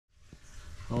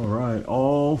All right,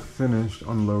 all finished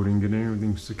unloading, getting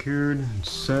everything secured and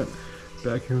set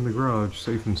back here in the garage,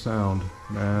 safe and sound.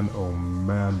 Man, oh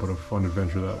man, what a fun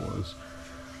adventure that was.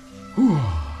 Whew.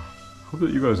 Hope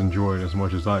that you guys enjoyed as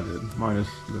much as I did, minus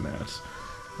the gnats.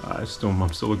 I'm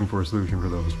still looking for a solution for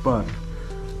those, but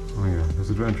oh yeah, this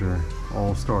adventure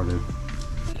all started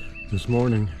this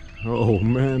morning. Oh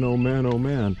man, oh man, oh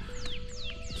man.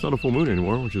 It's not a full moon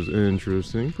anymore, which is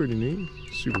interesting, pretty neat.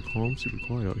 Super calm, super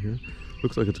quiet out here.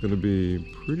 Looks like it's going to be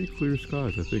pretty clear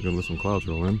skies, I think, unless some clouds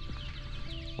roll in.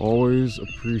 Always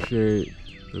appreciate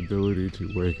the ability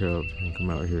to wake up and come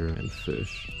out here and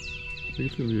fish. I think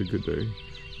it's going to be a good day.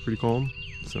 Pretty calm.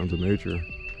 Sounds of nature.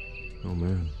 Oh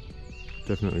man.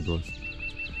 Definitely blessed.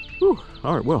 Whew.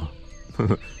 Alright, well.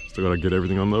 Still got to get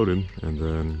everything unloaded and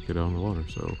then get out on the water.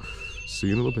 So, see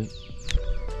you in a little bit.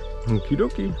 Okie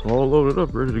dokie. All loaded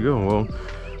up, ready to go. Well,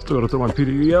 still got to throw my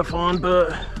PDF on,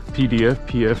 but...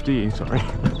 PFD, sorry.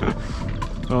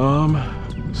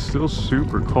 Still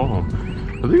super calm.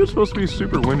 I think it's supposed to be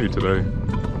super windy today,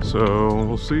 so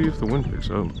we'll see if the wind picks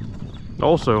up.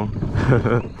 Also,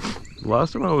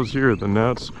 last time I was here, the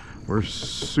gnats were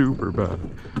super bad,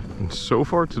 and so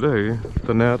far today,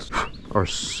 the gnats are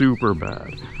super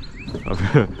bad.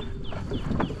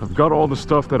 I've got all the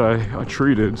stuff that I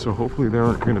treated, so hopefully they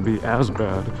aren't going to be as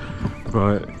bad,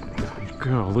 but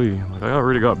golly, like I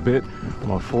already got bit on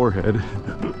my forehead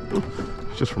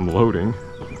just from loading.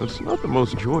 It's not the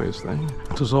most joyous thing.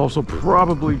 This is also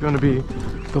probably going to be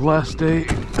the last day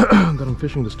that I'm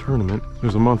fishing this tournament.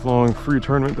 There's a month-long free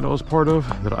tournament that I was part of,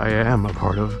 that I am a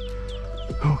part of.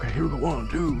 Okay, here we go. 1,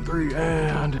 2, 3,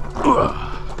 and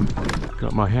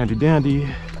got my handy-dandy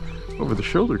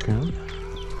over-the-shoulder cam.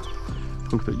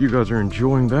 Hope that you guys are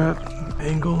enjoying that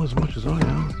angle as much as I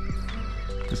am.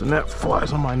 As the net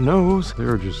flies on my nose, they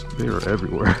are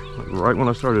everywhere. Like right when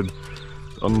I started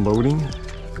unloading,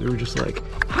 they were just like,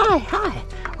 Hi,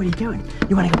 what are you doing?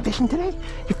 You want to go fishing today?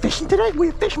 You're fishing today? What are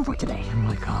you fishing for today? I'm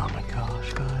like, oh my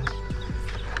gosh, guys.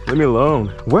 Leave me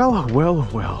alone. Well.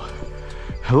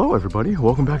 Hello, everybody.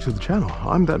 Welcome back to the channel.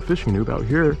 I'm that fishing noob out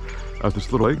here at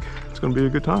this little lake. It's going to be a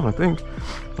good time, I think.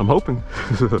 I'm hoping.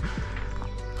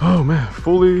 Oh, man.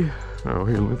 Oh,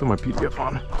 here, let me throw my PDF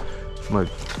on.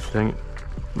 Dang it.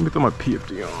 Let me throw my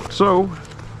PFD on. So,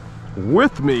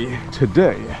 with me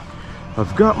today,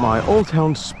 I've got my Old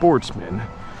Town Sportsman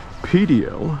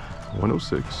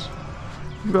PDL106.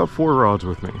 I've got 4 rods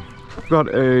with me. I've got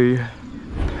a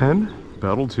Penn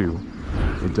Battle 2,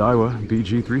 a Daiwa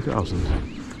BG3000,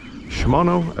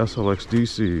 Shimano SLX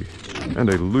DC, and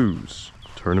a Lose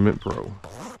Tournament Pro.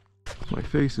 My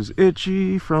face is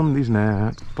itchy from these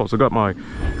gnats. I've also got my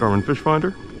Garmin fish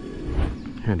finder,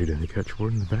 handy dandy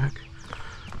catchboard in the back,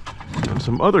 and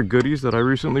some other goodies that I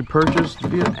recently purchased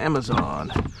via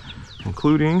Amazon,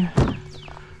 including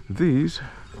these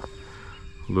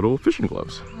little fishing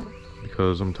gloves,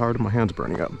 because I'm tired of my hands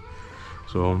burning up.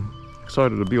 So I'm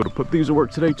excited to be able to put these to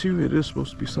work today too. It is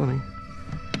supposed to be sunny.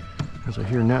 As I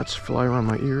hear gnats fly around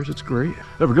my ears, it's great.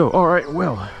 There we go. All right,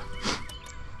 well,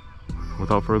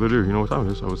 without further ado, you know what time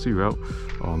it is. I will see you out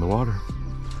on the water.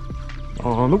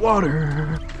 On the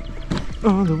water.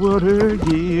 On the water,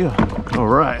 yeah. All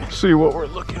right, see what we're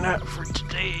looking at for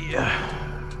today.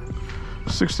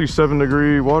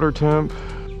 67-degree water temp.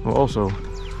 Well, also,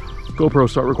 GoPro,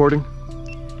 start recording.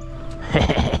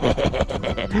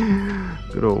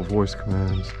 Good old voice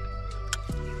commands.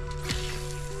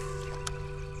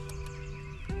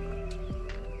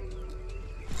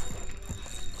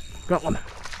 Got one.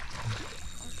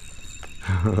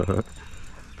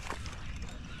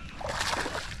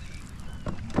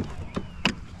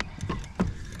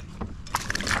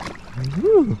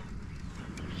 Woo.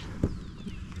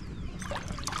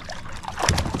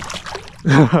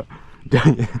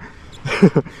 Dang it.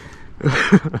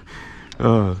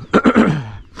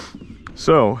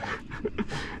 So,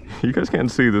 you guys can't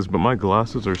see this, but my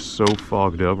glasses are so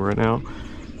fogged up right now.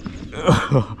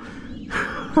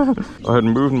 I had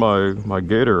moved my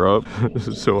gator up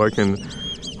so I can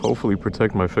hopefully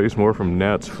protect my face more from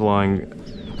gnats flying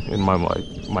in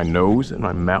my nose and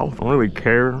my mouth. I don't really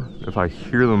care if I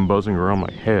hear them buzzing around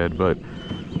my head, but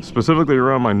specifically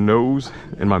around my nose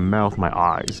and my mouth, my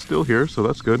eyes. Still here, so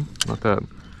that's good. Not that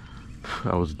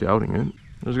I was doubting it.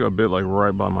 I just got bit like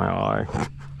right by my eye.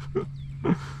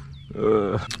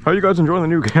 How you guys enjoying the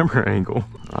new camera angle?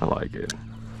 I like it.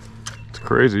 It's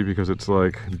crazy because it's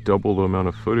like double the amount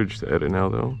of footage to edit now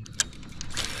though.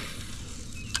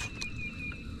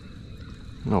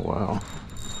 Oh wow.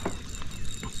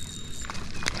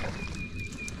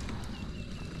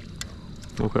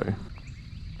 Okay.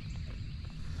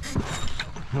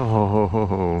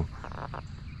 Oh.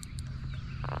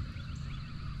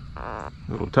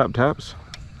 Little tap taps.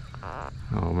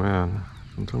 Oh man,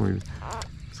 don't tell me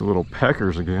it's the little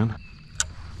peckers again.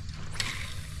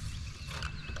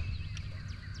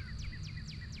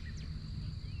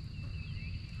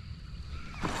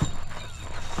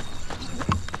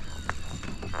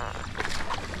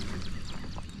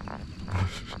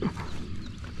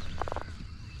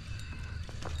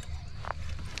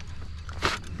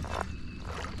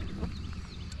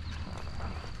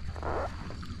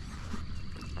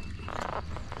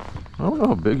 I don't know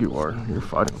how big you are. You're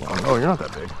fighting along. Oh, you're not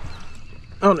that big.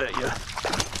 Oh, no, yeah.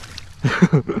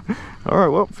 All right,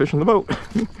 well, fish in the boat.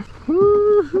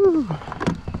 Woo-hoo.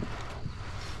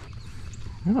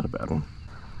 You're not a bad one.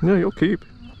 Yeah, you'll keep.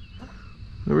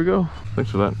 There we go. Thanks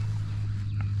for that.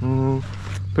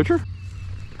 Picture?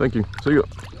 Thank you. See you.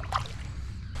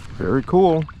 Very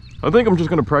cool. I think I'm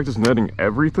just going to practice netting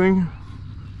everything.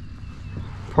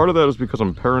 Part of that is because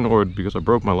I'm paranoid because I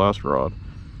broke my last rod.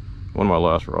 One of my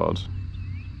last rods.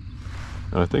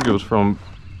 And I think it was from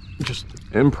just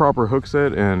improper hook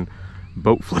set and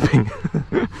boat flipping.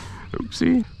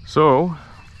 Oopsie. So,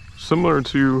 similar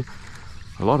to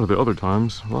a lot of the other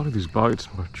times, a lot of these bites,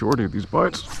 majority of these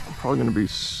bites, are probably going to be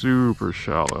super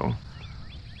shallow.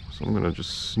 So I'm going to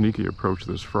just sneaky approach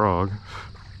this frog.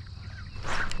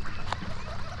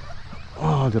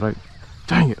 Oh,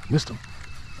 dang it, I missed him.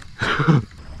 I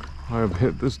have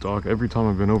hit this dock every time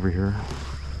I've been over here.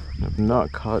 I've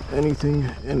not caught anything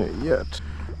in it yet.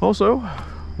 Also,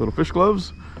 little fish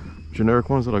gloves, generic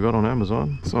ones that I got on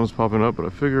Amazon. The sun's popping up, but I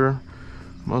figure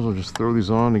might as well just throw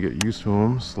these on to get used to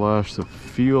them, slash to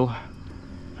feel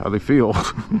how they feel.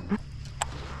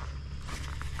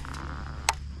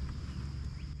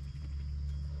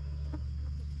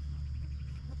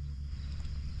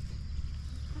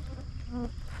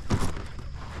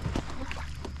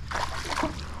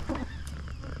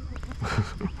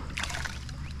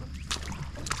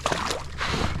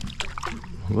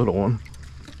 Little one.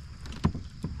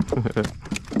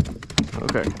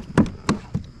 Okay.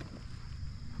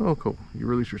 Oh, cool. You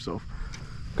release yourself.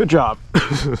 Good job.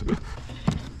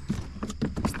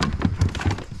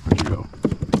 Where'd you go?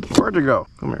 Where'd you go?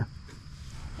 Come here.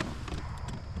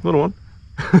 Little one.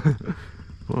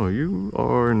 Oh, you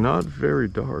are not very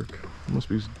dark. You must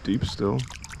be deep still.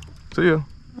 See ya.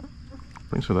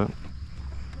 Thanks for that.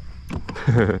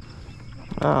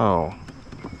 Ow.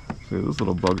 See, this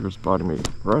little bugger's biting me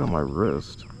right on my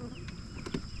wrist.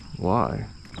 Why?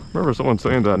 I remember someone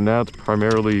saying that gnats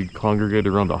primarily congregate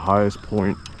around the highest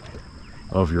point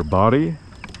of your body.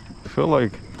 I feel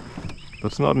like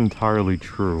that's not entirely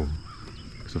true.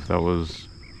 Because if that was,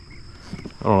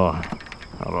 I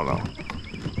don't know.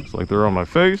 It's like they're on my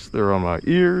face, they're on my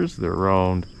ears, they're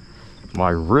around my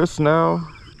wrist now.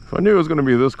 If I knew it was going to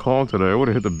be this calm today, I would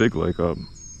have hit the big lake up.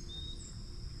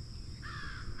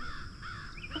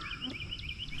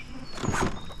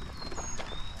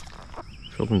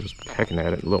 I'm just pecking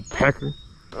at it, little pecker.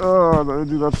 Oh,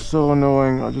 dude, that's so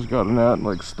annoying. I just got a gnat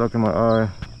like stuck in my eye.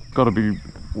 Gotta be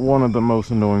one of the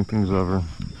most annoying things ever.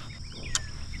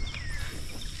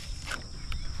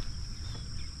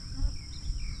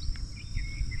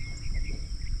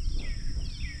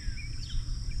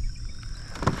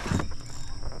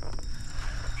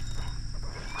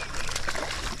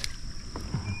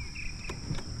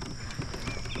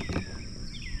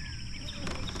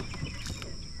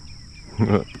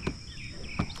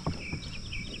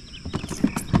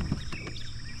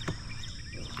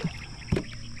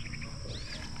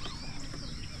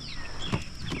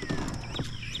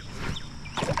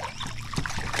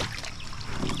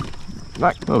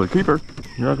 Oh, the keeper.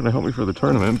 You're not going to help me for the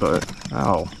tournament, but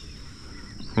ow.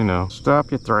 You know,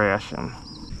 stop your thrashing.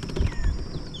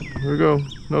 Here we go.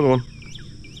 Another one.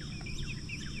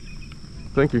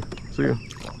 Thank you. See ya.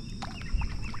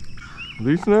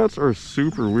 These gnats are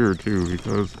super weird too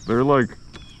because they're like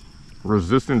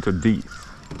resistant to DEET,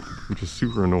 which is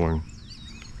super annoying.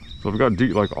 So I've got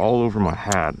DEET like all over my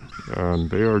hat and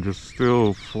they are just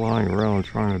still flying around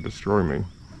trying to destroy me.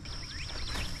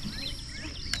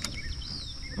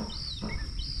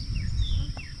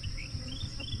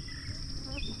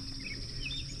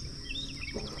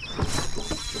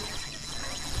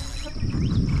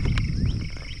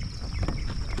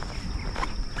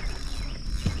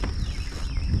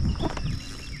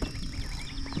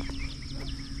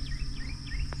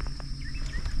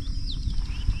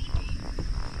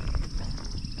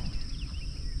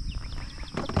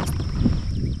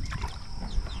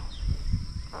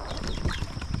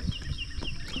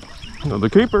 Another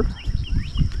keeper.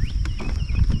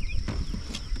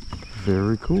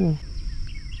 Very cool.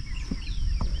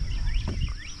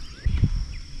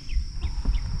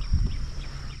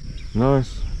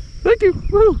 Nice. Thank you.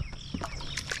 Woo!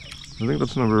 I think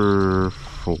that's number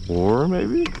 4,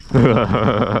 maybe?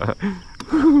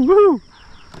 Woo!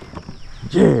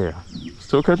 Yeah!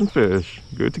 Still catching fish.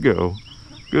 Good to go.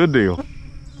 Good deal.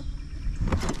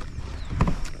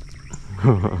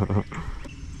 Little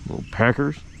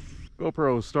Peckers.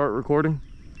 GoPro, start recording.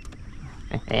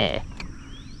 Oh,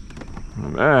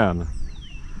 man.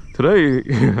 Today,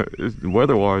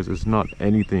 weather-wise, it's not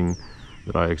anything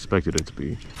that I expected it to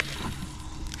be.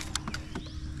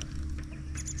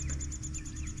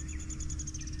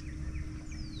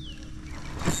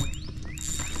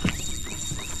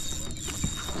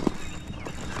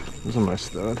 This is my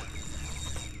stud.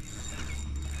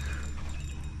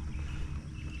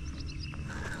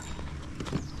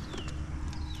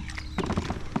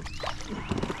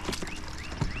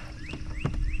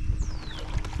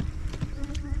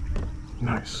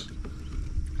 Nice.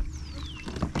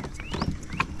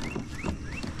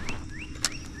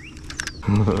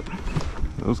 That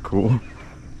was cool.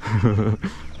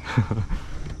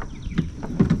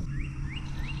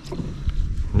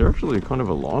 You're actually kind of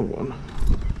a long one.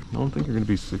 I don't think you're gonna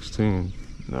be 16.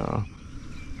 No.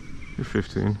 You're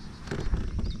 15.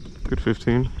 Good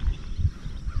 15.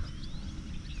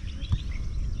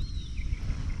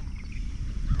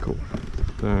 Cool.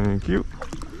 Thank you.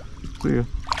 See ya.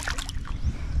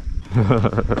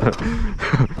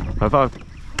 High five.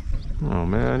 Oh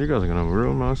man, you guys are gonna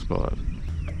ruin my spot.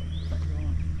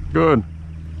 Good.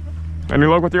 Any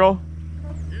luck with y'all?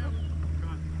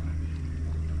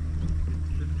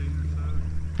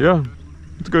 Yeah,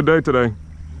 it's a good day today.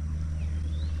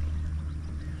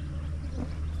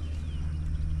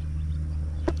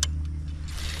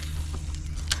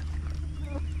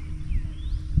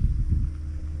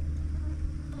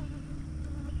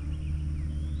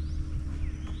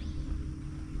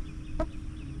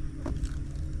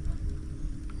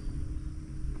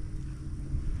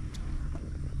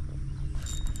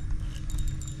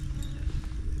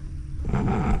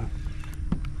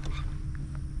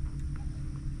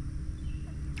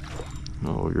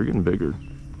 Oh, you're getting bigger.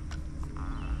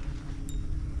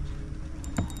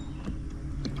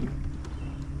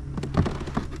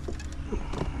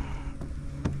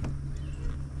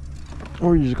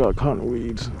 Or you just got cotton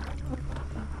weeds.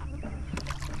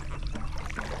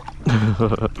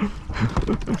 I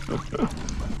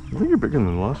think you're bigger than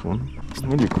the last one. I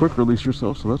mean, you quick release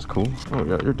yourself, so that's cool. Oh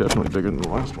yeah, you're definitely bigger than the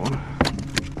last one.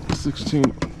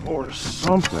 16 or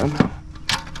something.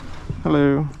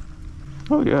 Hello.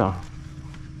 Oh yeah.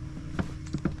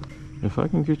 If I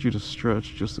can get you to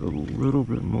stretch just a little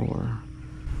bit more,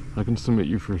 I can submit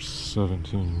you for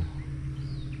 17.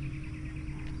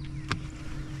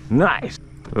 Nice!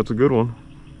 That's a good one.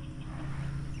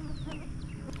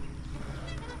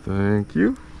 Thank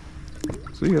you.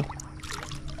 See ya.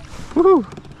 Woohoo!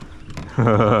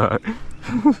 That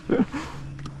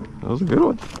was a good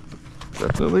one.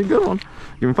 Definitely a good one.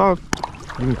 Give me 5.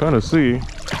 You can kind of see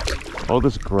all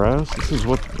this grass. This is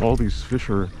what all these fish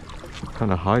are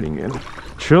kind of hiding in.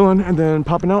 Chilling and then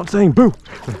popping out saying boo!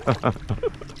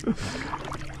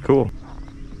 Cool.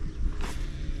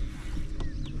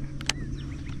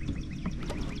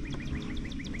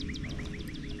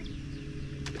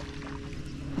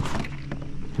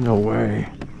 No way.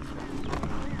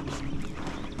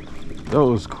 That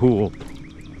was cool.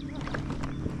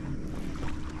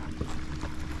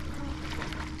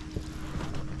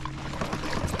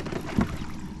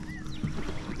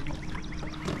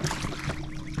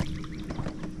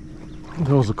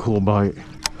 That was a cool bite.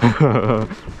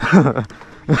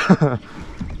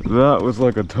 That was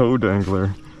like a toe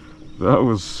dangler. That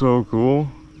was so cool.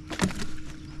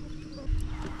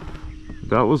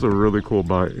 That was a really cool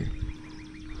bite.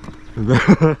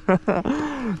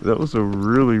 That was a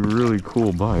really, really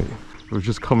cool bite. It was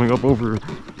just coming up over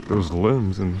those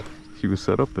limbs and he was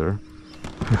set up there.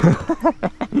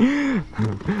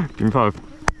 Give me 5.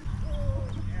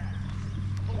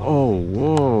 Oh,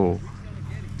 whoa.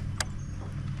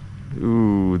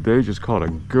 Ooh, they just caught a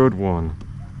good one.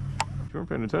 If you weren't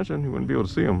paying attention, you wouldn't be able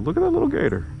to see him. Look at that little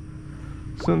gator.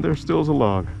 Sitting there still as a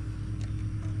log.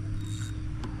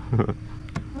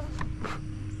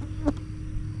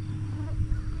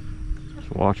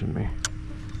 Just watching me.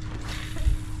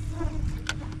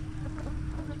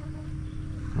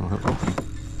 Oh, hello.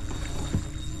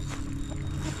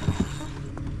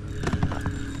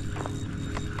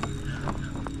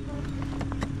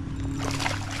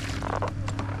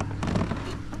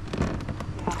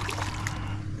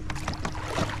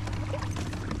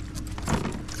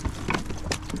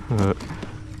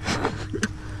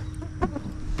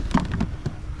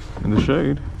 In the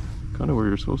shade, kind of where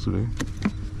you're supposed to be.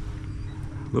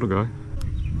 Little guy.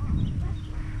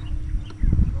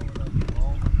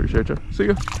 Appreciate you. See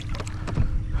ya.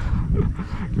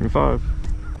 Give me 5.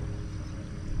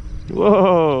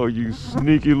 Whoa, you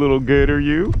sneaky little gator,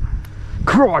 you.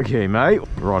 Crikey, mate.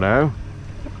 Righto.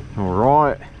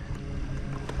 Alright.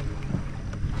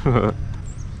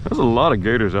 There's a lot of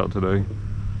gators out today.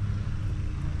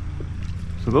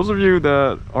 So those of you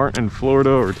that aren't in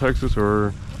Florida or Texas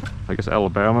or I guess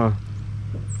Alabama,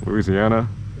 Louisiana,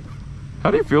 how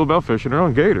do you feel about fishing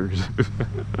around gators?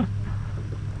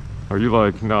 Are you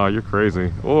like, nah, you're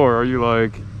crazy? Or are you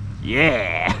like,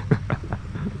 yeah?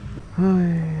 Oh,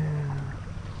 yeah.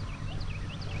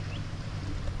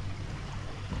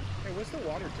 Hey, what's the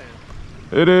water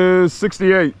temp? It is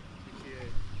 68. 68.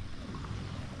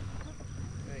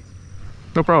 Thanks.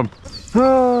 No problem. Ay,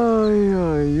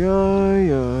 ay,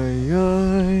 ay, ay,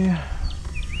 ay.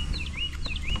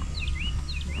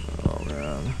 Oh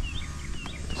man.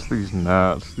 It's these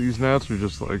gnats. These gnats are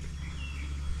just like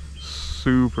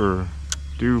super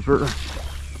duper.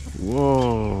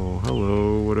 Whoa,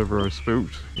 hello, whatever I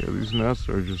spooked. Yeah, these gnats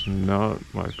are just not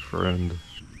my friend.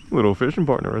 Little fishing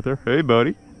partner right there. Hey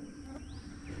buddy.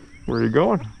 Where are you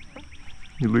going?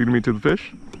 You leading me to the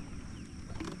fish?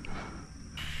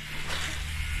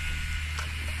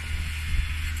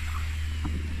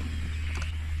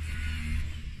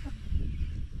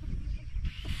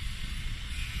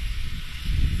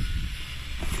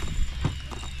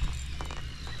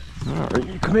 Alright,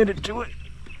 you committed to it.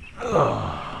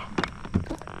 Ugh.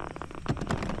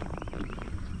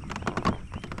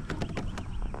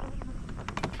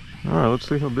 Alright, let's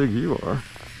see how big you are.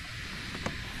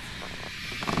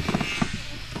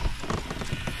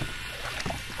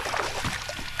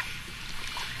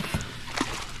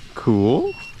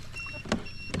 Cool.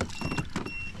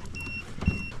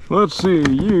 Let's see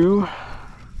you.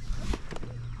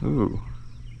 Ooh.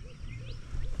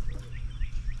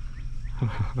 I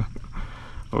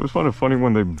always find it funny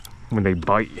when they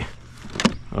bite.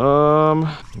 We'll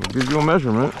give you a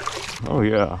measurement. Oh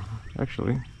yeah,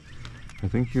 actually, I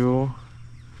think will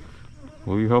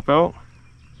you help out?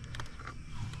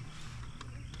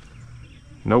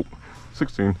 Nope,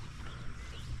 16.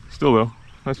 Still though,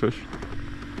 nice fish.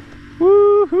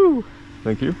 Woohoo!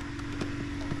 Thank you.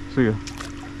 See ya.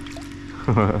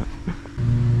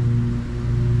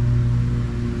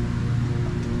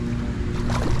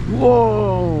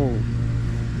 Whoa!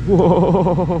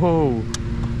 Whoa!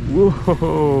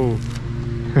 Whoa!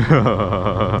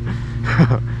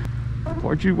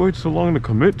 Why'd you wait so long to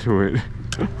commit to it?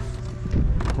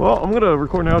 Well, I'm gonna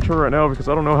record an outro right now because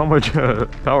I don't know how much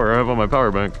power I have on my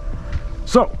power bank.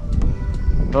 So,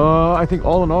 I think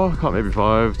all in all, I caught maybe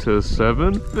 5 to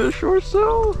 7 fish or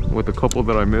so, with a couple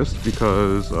that I missed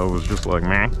because I was just like,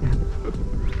 meh.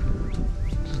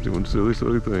 Just doing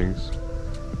silly things.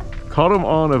 Caught them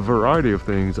on a variety of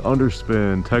things: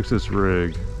 underspin, Texas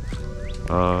rig,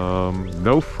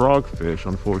 no frogfish,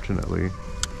 unfortunately,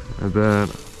 and then I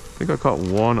think I caught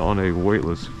one on a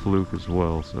weightless fluke as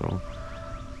well. So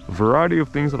a variety of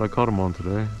things that I caught them on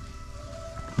today.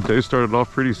 The day started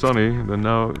off pretty sunny, then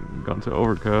now it got into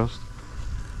overcast.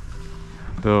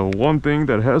 The one thing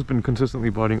that has been consistently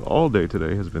biting all day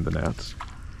today has been the gnats.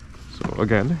 So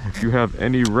again, if you have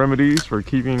any remedies for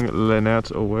keeping the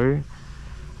gnats away,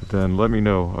 then let me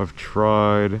know. I've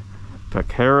tried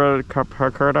Pecker, I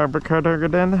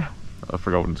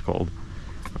forgot what it's called.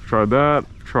 I've tried that.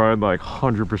 I've tried like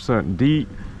 100% DEET.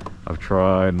 I've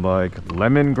tried like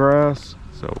lemongrass.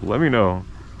 So let me know.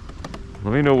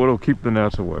 Let me know what'll keep the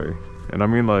gnats away. And I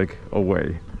mean like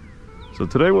away. So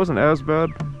today wasn't as bad,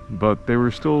 but they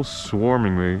were still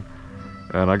swarming me.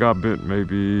 And I got bit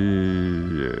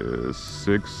maybe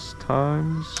 6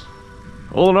 times.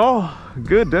 All in all,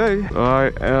 good day.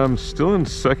 I am still in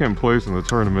 2nd place in the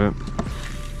tournament.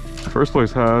 First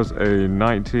place has a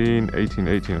 19, 18,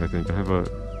 18, I think. I have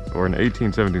or an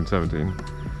 18, 17, 17.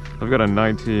 I've got a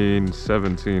 19,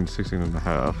 17, 16 and a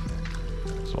half.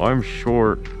 So I'm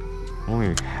short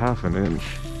only ½ an inch.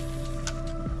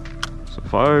 So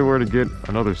if I were to get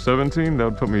another 17, that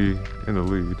would put me in the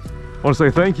lead. I want to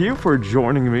say thank you for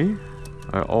joining me.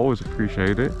 I always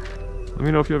appreciate it. Let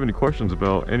me know if you have any questions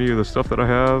about any of the stuff that I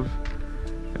have.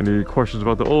 Any questions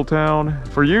about the old town.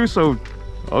 For you, so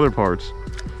other parts.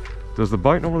 Does the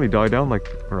bite normally die down like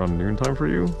around noontime for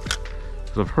you?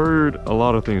 Because I've heard a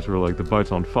lot of things where like the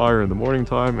bite's on fire in the morning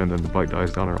time and then the bite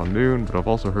dies down around noon. But I've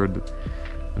also heard that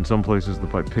in some places the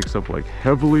bite picks up like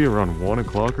heavily around 1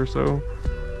 o'clock or so.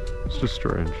 It's just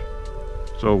strange.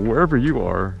 So wherever you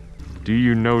are, do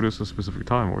you notice a specific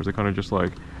time, or is it kind of just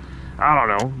like I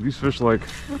don't know. These fish, like,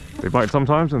 they bite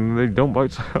sometimes and they don't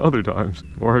bite other times.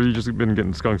 Or have you just been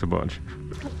getting skunked a bunch?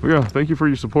 But yeah, thank you for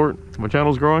your support. My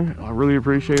channel's growing. I really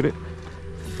appreciate it.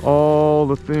 All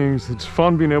the things. It's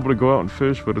fun being able to go out and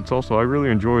fish, but it's also, I really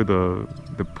enjoy the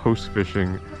post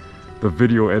fishing, the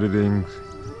video editing.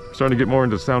 I'm starting to get more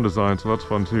into sound design, so that's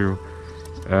fun too.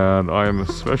 And I am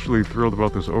especially thrilled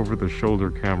about this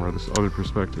over-the-shoulder camera, this other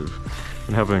perspective,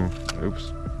 and having,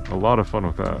 a lot of fun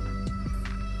with that.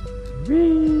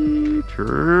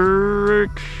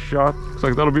 Trick shot. Looks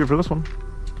like that'll be it for this one.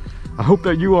 I hope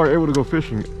that you are able to go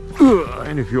fishing.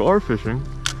 And if you are fishing,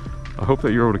 I hope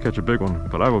that you're able to catch a big one.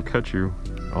 But I will catch you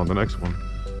on the next one.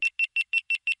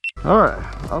 Alright,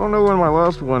 I don't know when my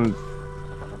last one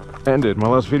ended, my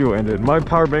last video ended. My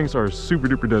power banks are super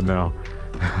duper dead now.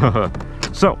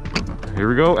 So, here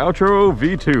we go, outro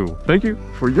V2. Thank you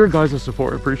for your guys'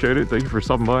 support, I appreciate it. Thank you for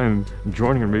stopping by and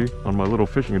joining me on my little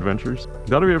fishing adventures.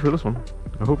 That'll be it for this one.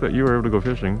 I hope that you are able to go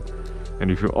fishing. And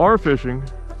if you are fishing,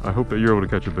 I hope that you're able to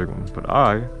catch a big one. But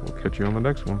I will catch you on the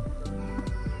next one.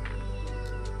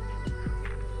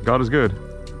 God is good.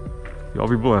 Y'all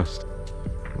be blessed.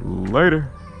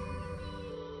 Later.